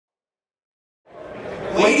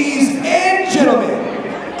Ladies and gentlemen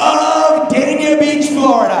of Dania Beach,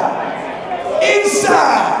 Florida,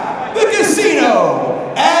 inside the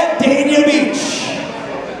casino at Dania Beach,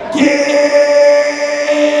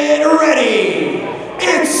 get ready.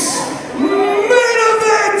 It's main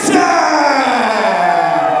event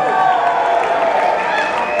time!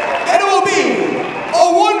 And it will be a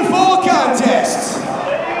one-fall contest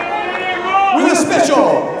with a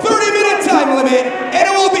special 30-minute time limit, and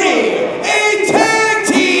it will be a tag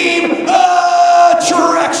team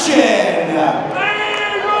attraction.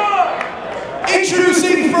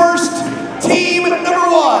 Introducing first, team number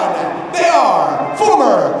one. They are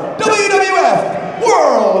former WWF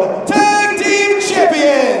World Tag Team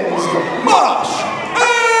Champions, Mosh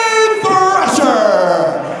and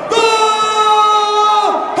Thrasher, the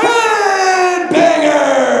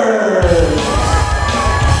Headbangers.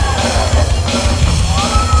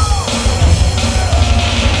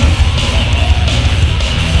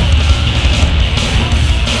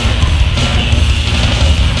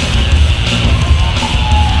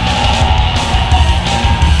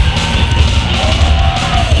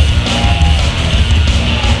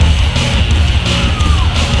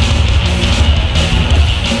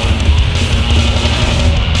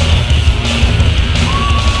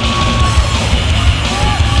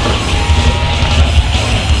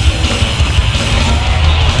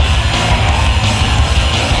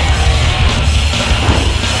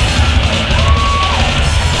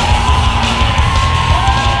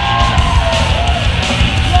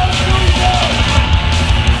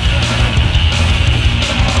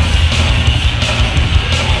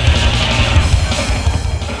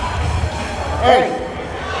 Hey,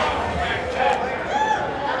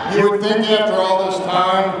 you would think after all this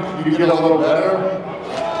time you'd get a little better?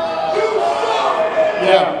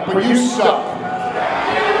 Yeah, but you suck.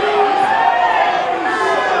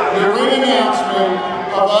 The ring announcement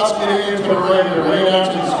of us getting into the ring, the ring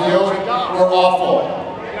announcement skills were awful.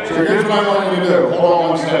 So here's what I want you to do. Hold on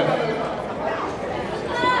one second.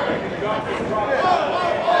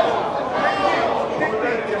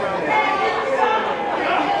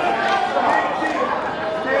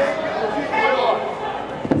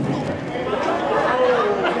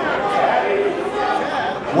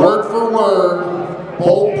 Word for word,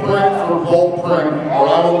 bold print for bold print, or I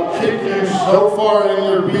will kick you so far in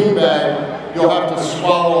your beanbag, you'll have to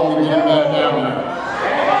swallow them to get back down there.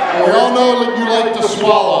 And we all know that you like to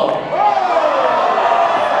swallow.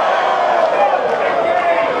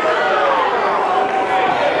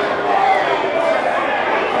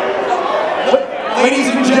 Ladies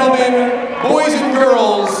and gentlemen, boys and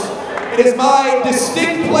girls, it is my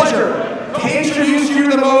distinct pleasure to introduce you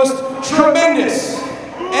to the most tremendous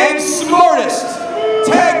and smartest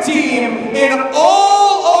tag team in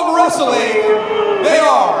all of wrestling. They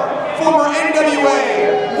are former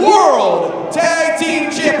NWA World Tag Team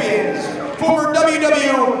Champions, former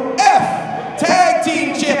WWF Tag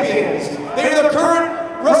Team Champions. They are the current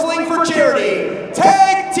Wrestling for Charity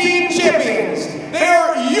Tag Team Champions. They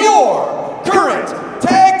are your current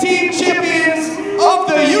Tag Team Champions of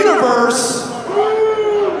the universe,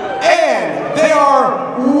 and they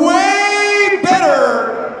are way better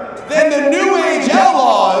than the New Age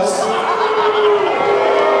Outlaws.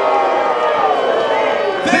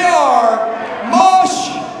 They are Mosh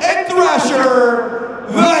and Thrasher,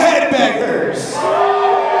 the Headbangers.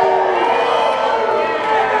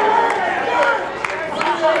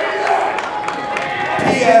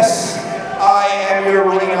 P.S. I am your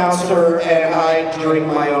ring announcer, and I drink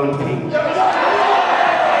my own pee.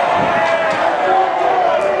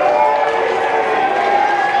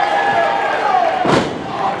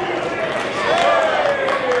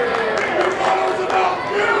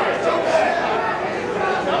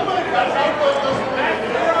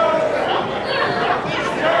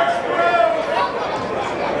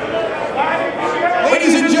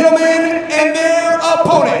 Ladies and gentlemen, and their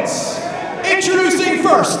opponents, introducing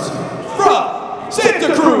first, from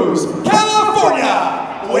Santa Cruz,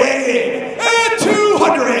 California, weighing at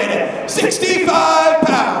 265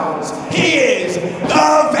 pounds, he is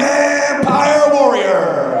the Vampire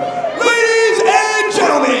Warrior. Ladies and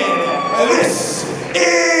gentlemen, this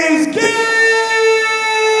is Gangrel.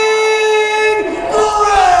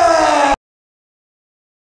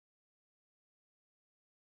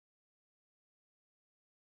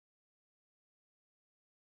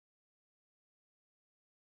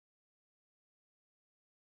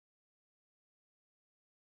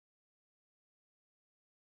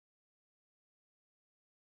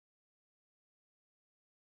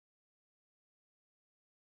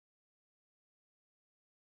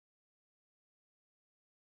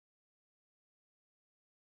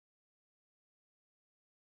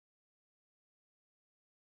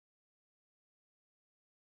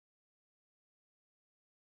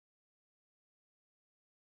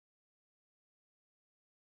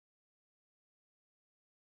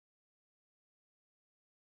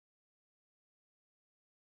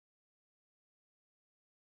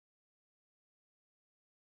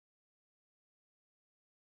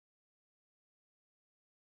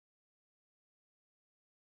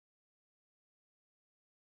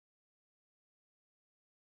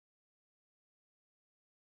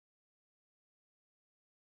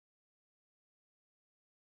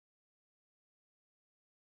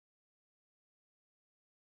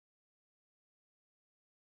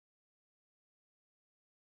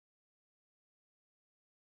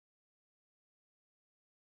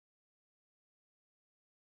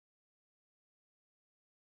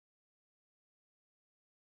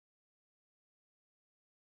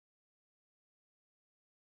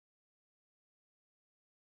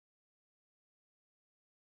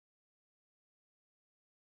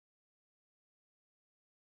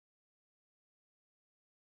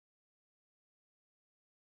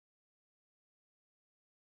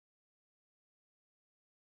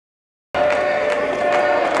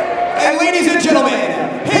 And ladies and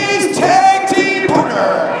gentlemen, his tag team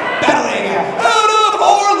partner, battling out of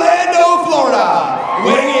Orlando, Florida,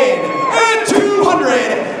 weighing in at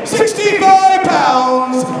 265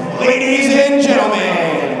 pounds, ladies and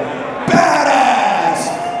gentlemen, badass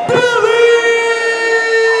Billy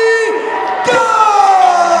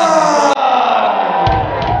Gunn!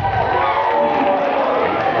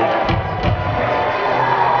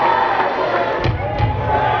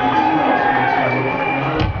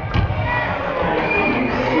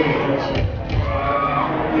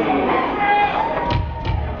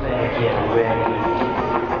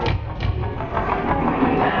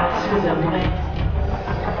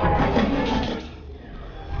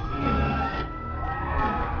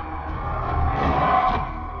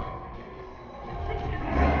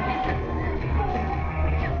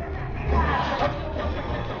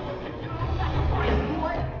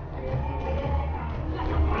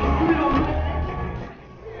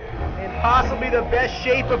 Possibly the best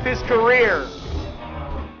shape of his career.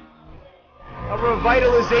 A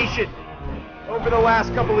revitalization over the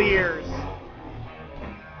last couple of years.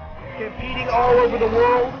 Competing all over the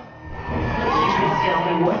world.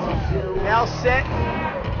 Now set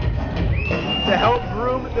to help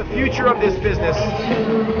groom the future of this business.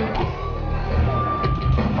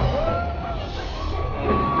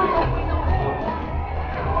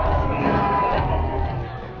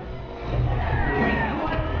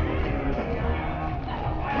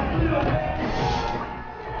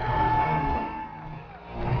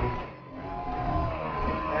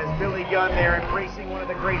 Billy Gunn there embracing one of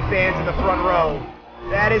the great fans in the front row.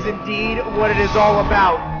 That is indeed what it is all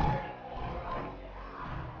about.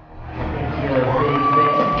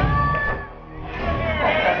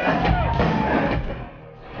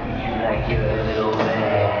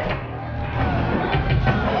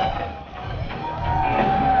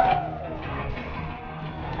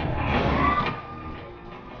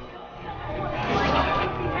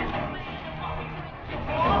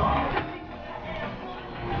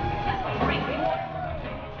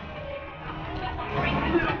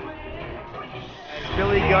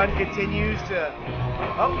 Billy Gunn continues to,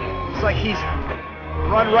 looks like he's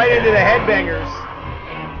run right into the Headbangers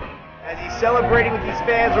as he's celebrating with these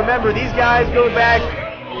fans. Remember, these guys go back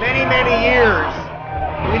many, many years.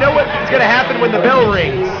 We know what's going to happen when the bell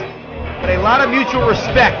rings, but a lot of mutual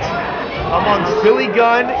respect amongst Billy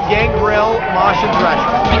Gunn, Gangrel, Mosh, and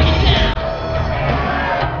Thrasher.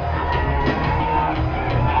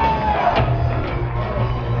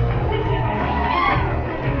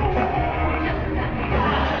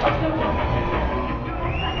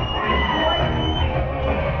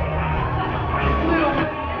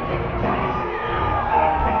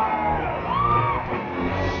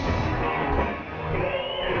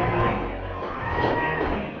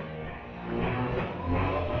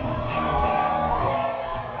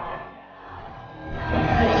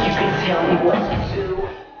 Tell me what to do.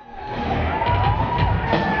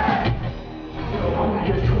 Who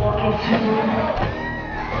you're talking to.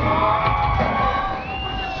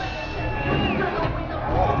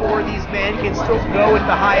 All four of these men can still go at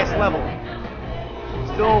the highest level.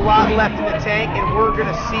 Still a lot left in the tank, and we're going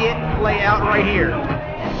to see it play out right here.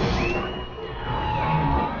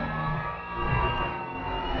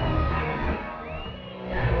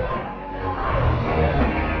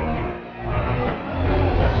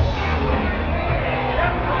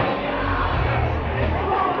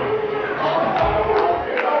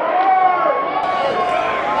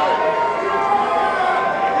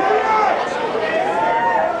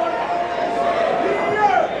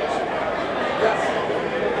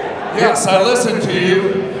 Yes, I listened to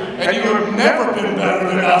you, and you have never been better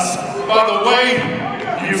than us by the way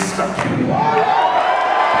you suck.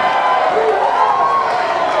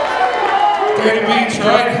 Dania Beach,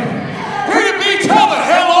 right? Dania Beach, how the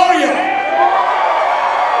hell are you?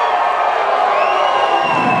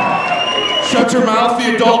 Shut your mouth,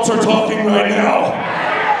 the adults are talking right now.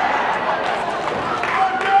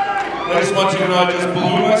 I just want you to know I just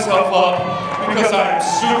blew myself up because I am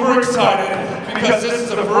super excited. Because this is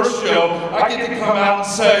the first show, I get to come out and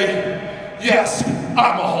say, yes,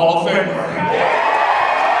 I'm a Hall of Famer.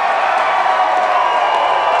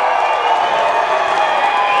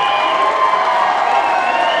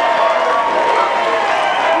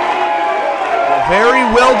 Very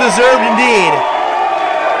well deserved indeed.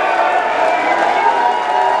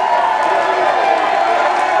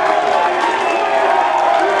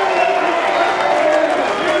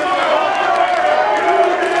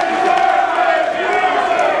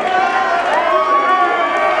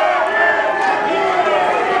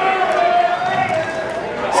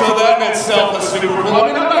 So that in itself is super cool. I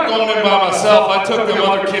mean, I'm not going in by myself. I took them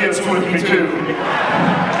other kids with me too.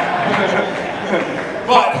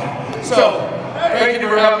 But, so, thank you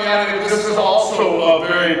for having me on. This is also a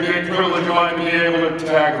very big privilege of mine to be able to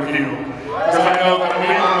tag with you. Because I know that we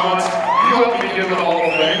were once, you helped me get into the Hall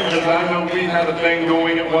of Fame, because I know we had a thing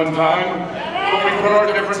going at one time. But we put our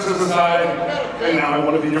differences aside, and now I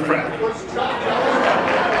want to be your friend.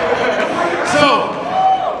 So,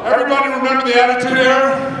 everybody remember the Attitude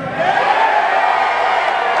Era?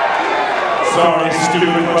 Sorry,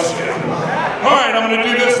 stupid question. Alright, I'm going to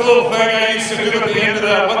do this little thing I used to do at the end of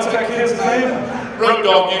that. What's that kid's name? Road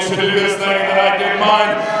Dogg used to do this thing that I did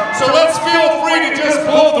mine. So let's feel free to just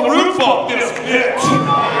blow the roof off this bitch.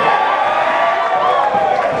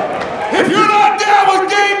 If you're not down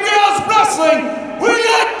with Gangrel's wrestling, we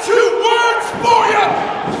got 2 words for you.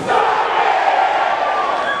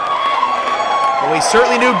 Well, we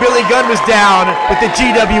certainly knew Billy Gunn was down with the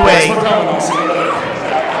GWA.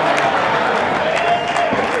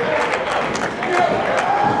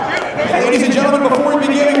 Ladies and gentlemen, before we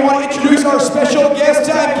begin, we want to introduce our special guest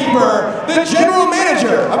timekeeper, the general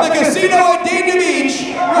manager of the casino at Dania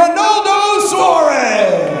Beach, Ronaldo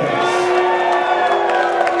Suarez.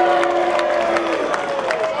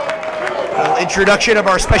 Well, introduction of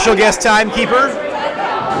our special guest timekeeper.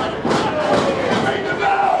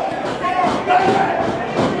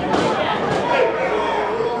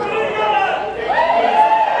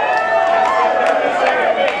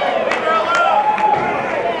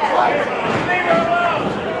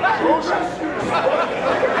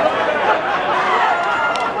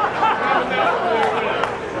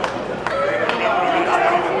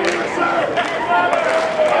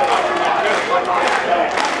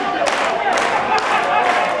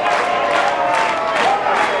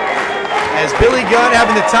 Billy Gunn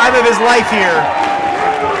having the time of his life here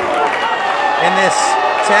in this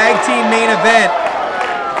tag team main event.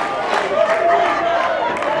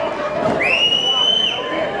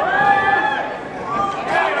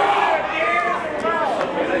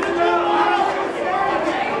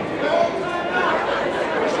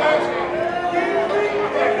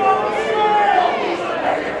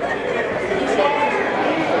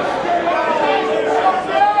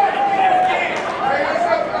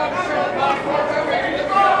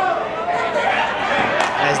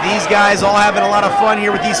 Guys all having a lot of fun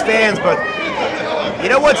here with these fans, but you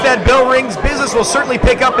know once that bell rings, business will certainly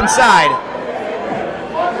pick up inside.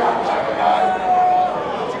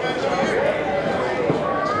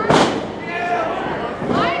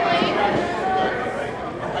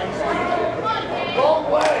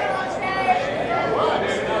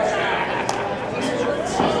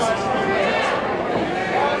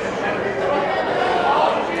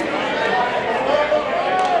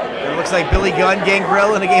 Like Billy Gunn,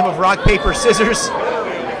 Gangrel in a game of rock, paper, scissors. We'll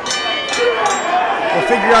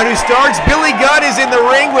figure out who starts. Billy Gunn is in the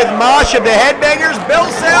ring with Mosh of the Headbangers. Bell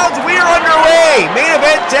sounds, we are underway. Main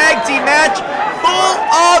event tag team match, full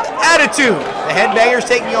of attitude. The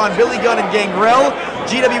Headbangers taking on Billy Gunn and Gangrel.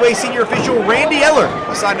 GWA senior official Randy Eller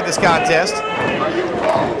assigned to this contest.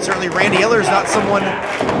 Certainly Randy Eller is not someone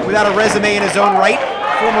without a resume in his own right.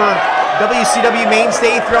 Former WCW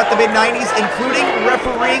mainstay throughout the mid-90s, including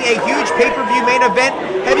refereeing a huge pay-per-view main event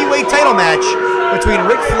heavyweight title match between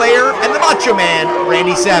Ric Flair and the Macho Man,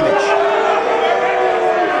 Randy Savage.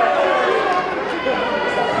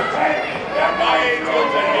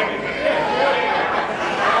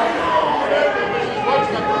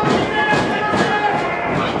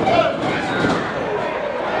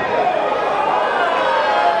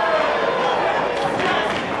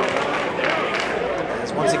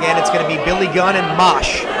 Again, it's going to be Billy Gunn and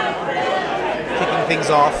Mosh kicking things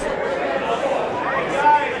off.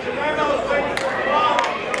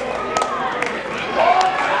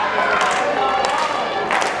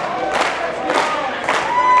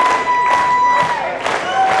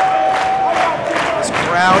 This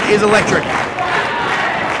crowd is electric.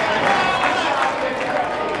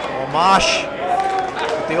 Well, Mosh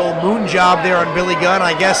with the old moon job there on Billy Gunn.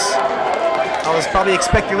 I guess I was probably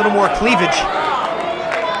expecting a little more cleavage.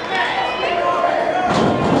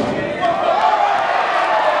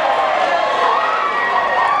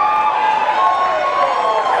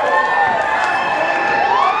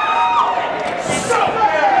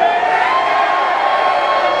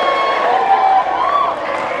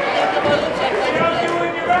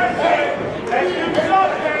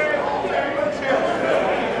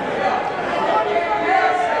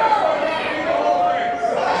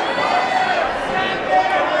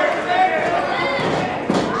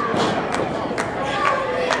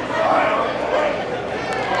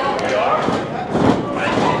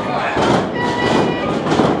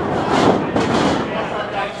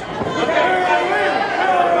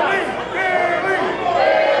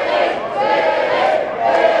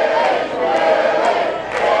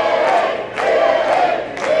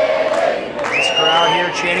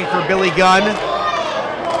 Billy Gunn.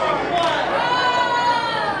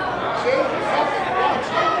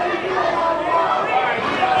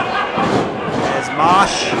 As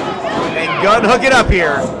Mosh and Gunn hook it up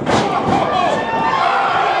here.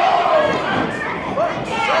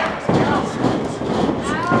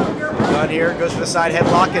 Gunn here goes for the side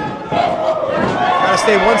headlock and gotta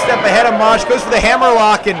stay one step ahead of Mosh. Goes for the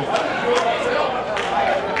hammerlock and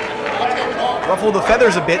ruffled the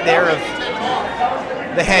feathers a bit there of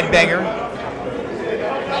the headbanger.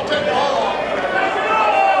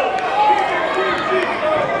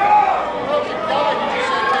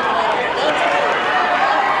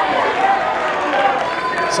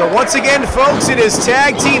 So once again, folks, it is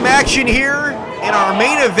tag team action here in our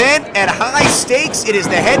main event at high stakes. It is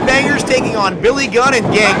the Headbangers taking on Billy Gunn and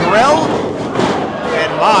Gangrel.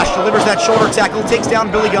 And Mosh delivers that shoulder tackle, takes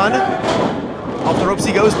down Billy Gunn. Off the ropes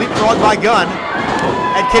he goes, leapfrog by Gunn.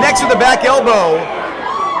 And connects with the back elbow,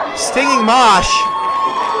 stinging Mosh.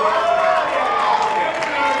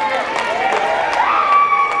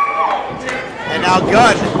 And now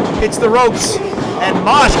Gunn hits the ropes. And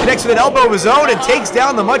Mosh connects with an elbow of his own and takes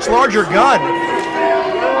down the much larger Gunn.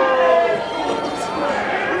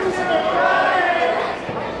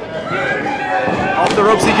 Off the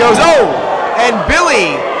ropes he goes. Oh! And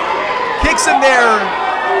Billy kicks him there,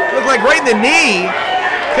 looked like right in the knee,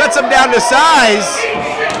 cuts him down to size.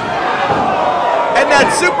 And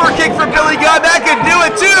that super kick from Billy Gunn, that could do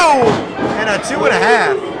it too! And a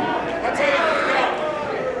 2.5.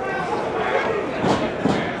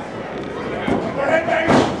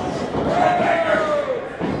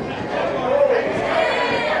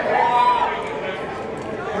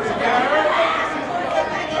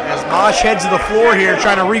 Mosh heads to the floor here,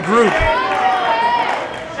 trying to regroup.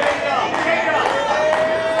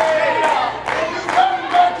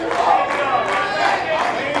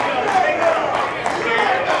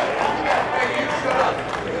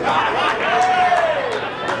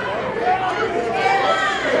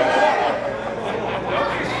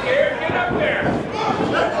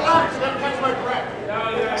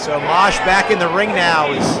 So Mosh back in the ring now.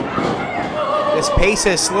 This pace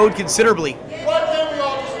has slowed considerably.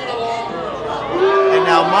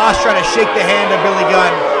 Now Mosh trying to shake the hand of Billy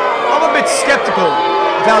Gunn. I'm a bit skeptical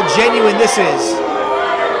of how genuine this is.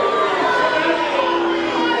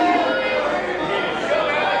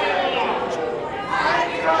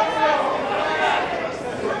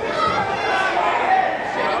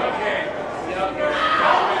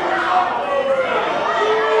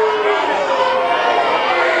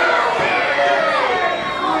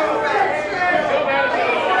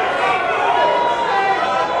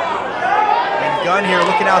 Here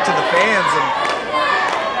looking out to the fans and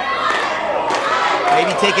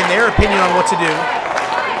maybe taking their opinion on what to do.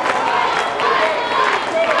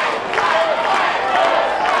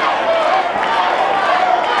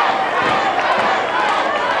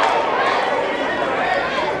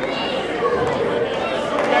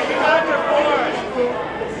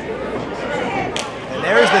 And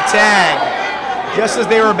there's the tag. Just as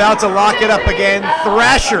they were about to lock it up again,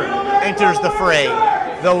 Thrasher enters the fray.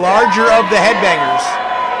 The larger of the Headbangers.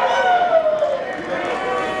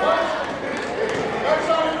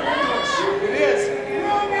 It is.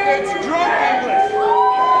 It's drunk English.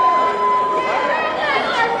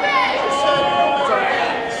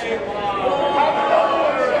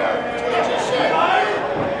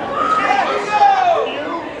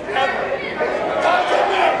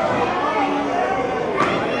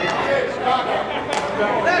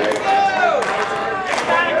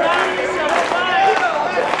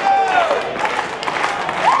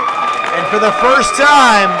 For the first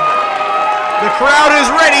time, the crowd is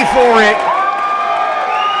ready for it.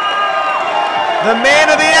 The man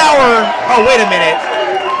of the hour. Oh, wait a minute.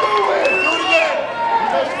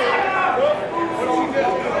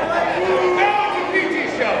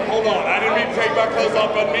 Hold on, I didn't mean to take my clothes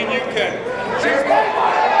off, but I mean you can.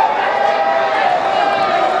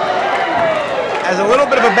 As a little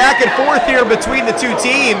bit of a back and forth here between the two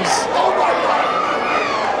teams.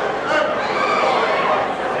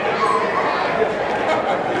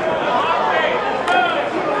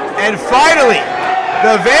 And finally,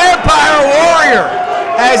 the Vampire Warrior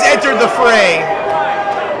has entered the fray.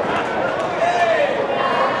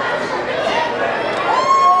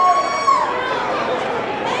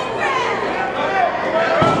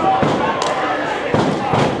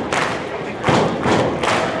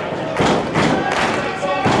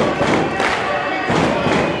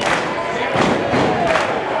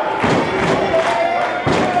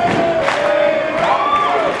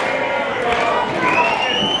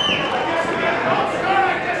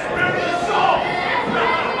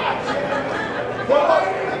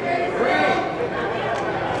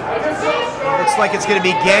 looks like it's going to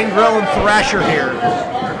be Gangrel and Thrasher here.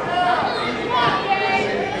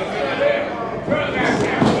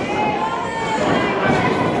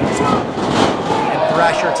 And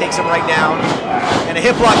Thrasher takes him right down. And a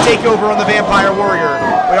hip lock takeover on the Vampire Warrior.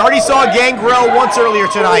 We already saw Gangrel once earlier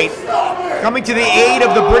tonight, coming to the aid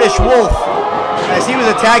of the British Wolf, as he was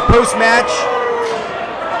attacked post-match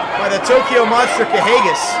by the Tokyo Monster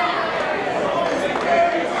Kahagas.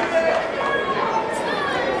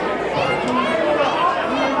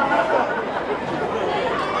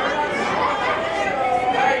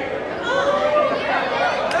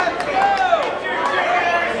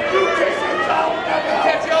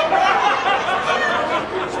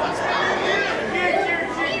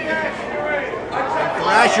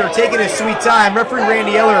 Thrasher taking his sweet time. Referee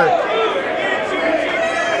Randy Eller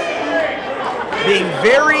being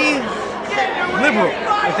very liberal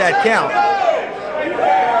with that count.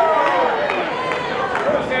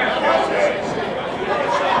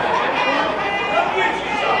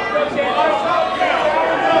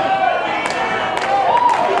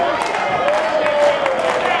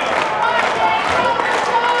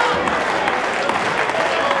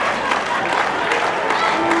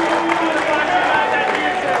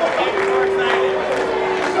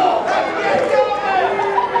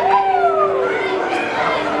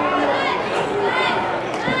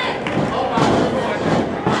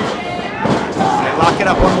 It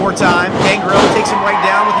up one more time. Gangrel takes him right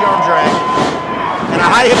down with the arm drag. And a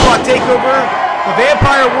high hip lock takeover. The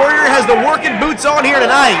Vampire Warrior has the working boots on here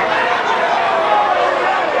tonight.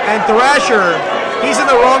 And Thrasher, he's in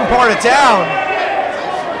the wrong part of town.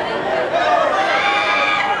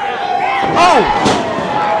 Oh!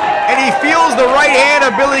 And he feels the right hand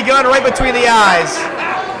of Billy Gunn right between the eyes.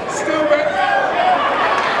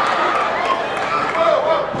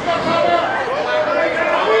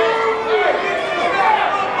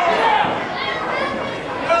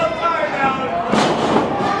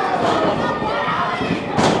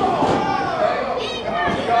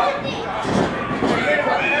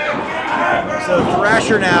 So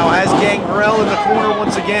Thrasher now has Gangrel in the corner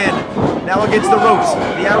once again. Now against the ropes.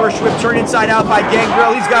 The Irish whip turned inside out by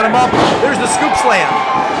Gangrel. He's got him up. There's the scoop slam.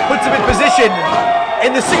 Puts him in position.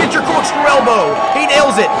 And the signature corkscrew elbow. He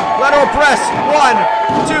nails it. Lateral press. 1,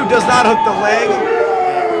 2. Does not hook the leg.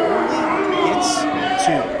 It's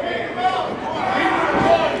 2.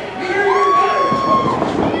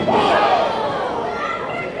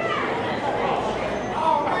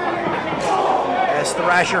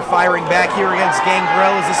 Thrasher firing back here against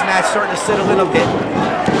Gangrel as this match starting to settle in a bit.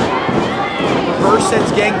 Reverse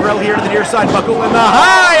sends Gangrel here to the near side buckle in the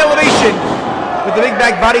high elevation. With the big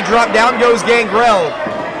back body drop, down goes Gangrel.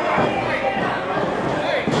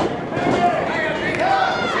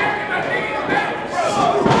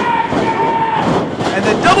 And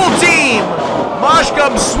the double team. Mosh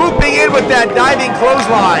comes swooping in with that diving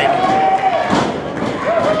clothesline.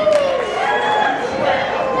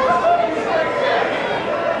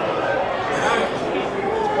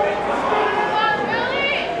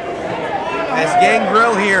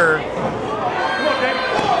 Gangrel here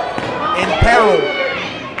in peril,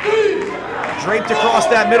 draped across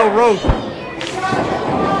that middle rope.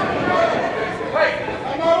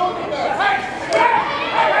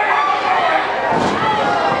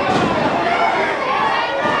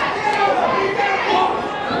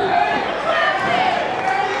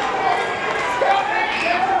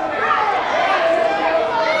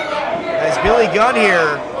 As Billy Gunn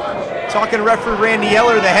here, talking to referee Randy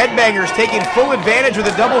Eller, the Headbangers taking full advantage with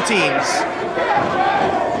the double teams.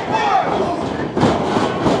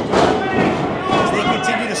 As they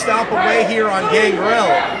continue to stomp away here on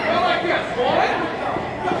Gangrel.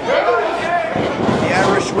 The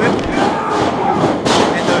Irish whip.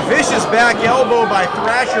 And the vicious back elbow by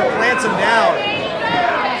Thrasher plants him down.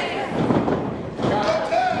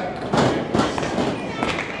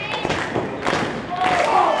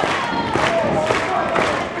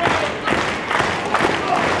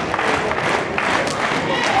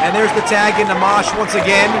 And there's the tag into Mosh once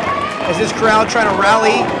again, as this crowd trying to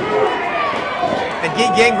rally and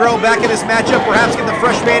get Gangrel back in this matchup, perhaps get the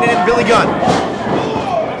fresh man in, Billy Gunn.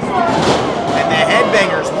 And the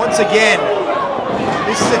Headbangers, once again,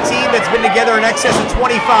 this is a team that's been together in excess of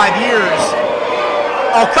 25 years.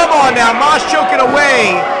 Oh, come on now, Mosh choking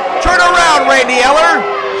away. Turn around, Randy Eller.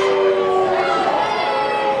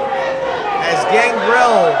 As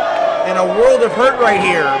Gangrel in a world of hurt right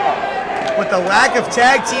here. But the lack of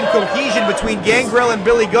tag team cohesion between Gangrel and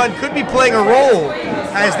Billy Gunn could be playing a role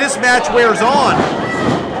as this match wears on.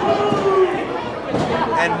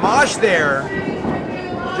 And Mosh there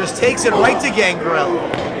just takes it right to Gangrel.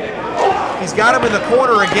 He's got him in the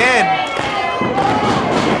corner again.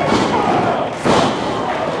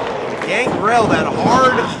 Gangrel, that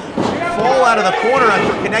hard fall out of the corner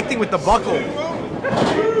after connecting with the buckle.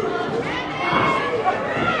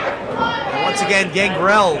 And once again,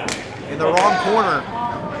 Gangrel in the wrong corner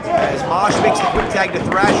as Mosh makes the quick tag to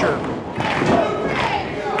Thrasher.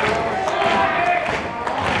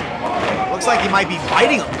 Looks like he might be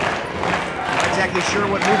biting him. Not exactly sure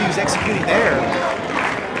what move he was executing there.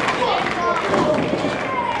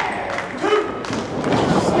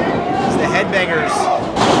 It's the Headbangers.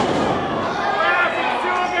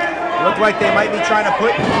 Look like they might be trying to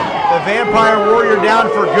put the Vampire Warrior down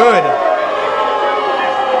for good.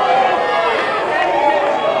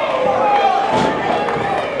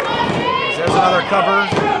 There's another cover.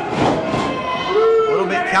 A little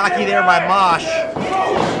bit cocky there by Mosh.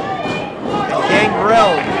 And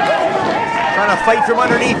Gangrel trying to fight from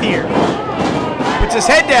underneath here. Puts his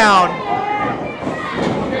head down.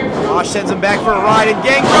 Mosh sends him back for a ride, and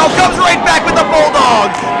Gangrel comes right back with the Bulldog.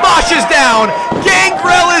 Mosh is down.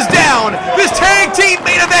 Gangrel is down. This tag team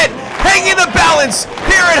main event hanging in the balance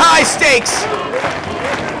here at High Stakes.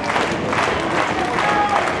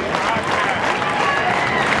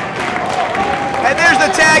 And there's the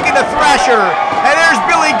tag into Thrasher. And there's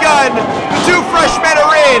Billy Gunn. The two freshmen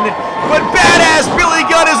are in, but badass Billy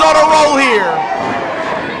Gunn is on a roll here.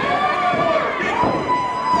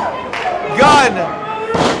 Gunn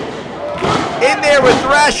in there with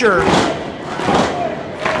Thrasher.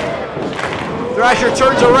 Thrasher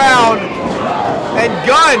turns around, and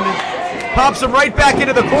Gunn pops him right back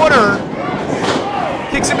into the corner.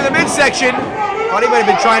 Kicks him in the midsection. Thought he might have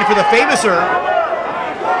been trying for the Famouser.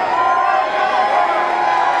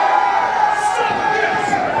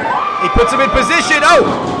 He puts him in position. Oh!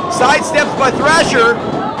 Sidesteps by Thrasher.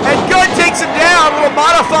 And Gunn takes him down. A little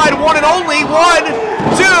modified one and only. 1,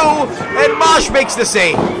 2, and Mosh makes the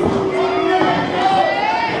save.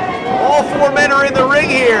 All four men are in the ring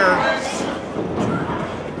here.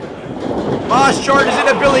 Mosh charges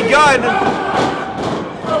into Billy Gunn.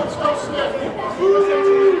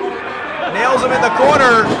 Nails him in the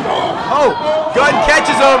corner. Oh, Gunn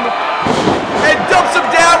catches him and dumps him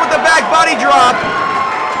down with the back body drop.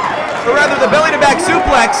 Or rather, the belly to back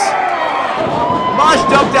suplex. Mosh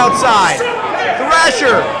dumped outside.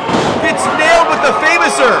 Thrasher gets nailed with the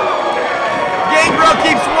Famouser. Gangrel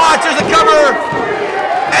keeps watch. There's a cover.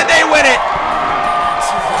 And they win it.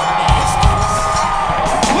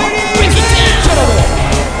 Ladies and gentlemen,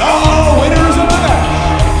 the winners of the match,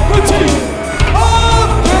 the team of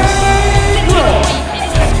Gangrel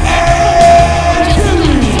and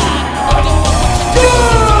Billy Gunn.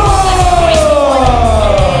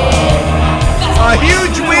 A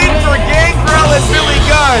huge win for Gangrel and Billy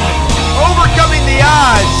Gunn, overcoming the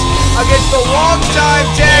odds against the longtime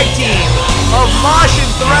tag team of Mosh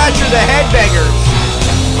and Thrasher, the Headbangers.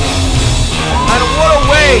 And what a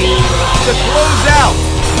way to close out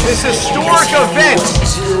this historic event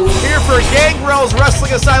here for Gangrel's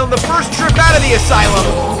Wrestling Asylum. The first trip out of the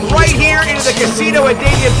asylum, right here into the casino at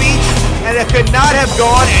Dania Beach, and it could not have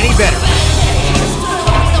gone any better.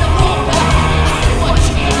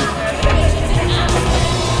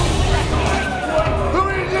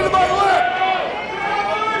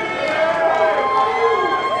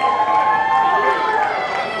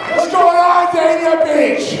 What's going on, Dania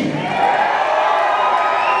Beach?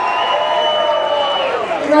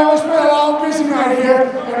 You know, it's been a long, busy night here,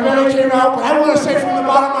 and Billy came out, but I want to say from the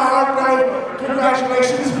bottom of my heart, Billy,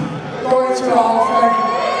 congratulations going into the Hall of Fame.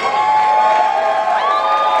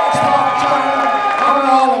 It's coming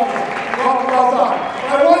all of you. Well done.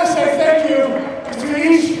 But I want to say thank you to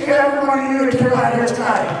each and every one of you that came out here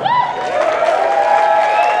tonight.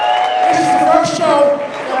 This is the first show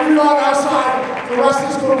that we run outside the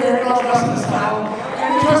Wrestling School Gangrel's Wrestling Asylum,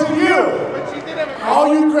 and because of you, all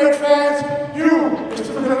you great fans, you,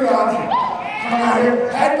 Mr. Billy Gunn, come out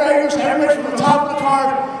here, Headbangers, everybody from the top of the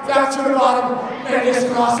card down to the bottom, made this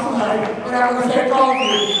an awesome night, and I want to thank all of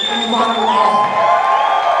you in the bottom wall.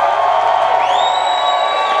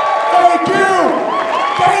 Thank you!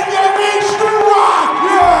 Dania Beach to rock!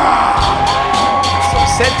 Yeah! Some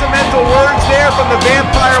sentimental words there from the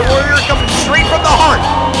Vampire Warrior coming straight from the heart,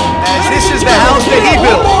 as this is the house that he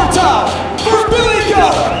built. One more time for Billy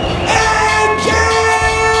Gunn!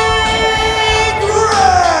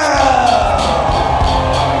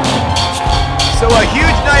 So a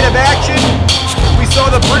huge night of action. We saw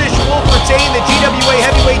the British Wolf retain the GWA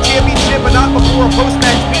Heavyweight Championship, but not before a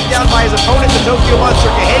post-match beatdown by his opponent, the Tokyo Monster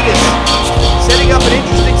Cahagas, setting up an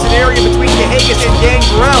interesting scenario between Cahagas and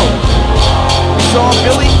Gangrel. We saw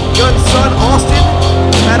Billy Gunn's son Austin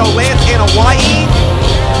battle Lance and Hawaii,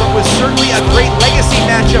 but was certainly a great legacy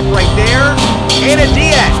matchup right there. Anna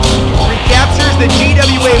Diaz recaptures the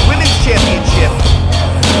GWA Women's Championship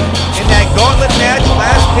in that gauntlet match,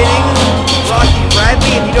 last pinning Rocky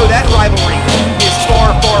Bradley, and you know that rivalry is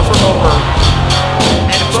far, far from over.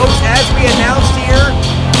 And folks, as we announced here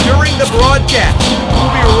during the broadcast, we'll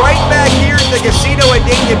be right back here at the casino at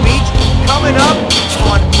Dania Beach coming up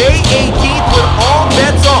on May 18th with All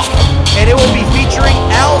Bets Off. And it will be featuring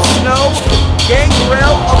Al Snow,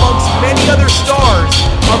 Gangrel, amongst many other stars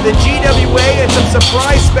of the GWA and some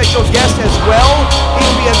surprise special guests as well. It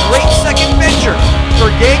will be a great second venture for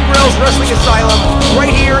Gangrel's Wrestling Asylum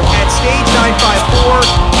right here at Stage 954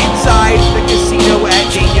 inside the casino at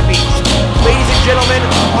Dania Beach. Ladies and gentlemen,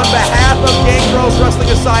 on behalf of Gangrel's Wrestling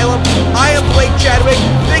Asylum, I am Blake Chadwick.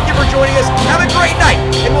 Thank you for joining us. Have a great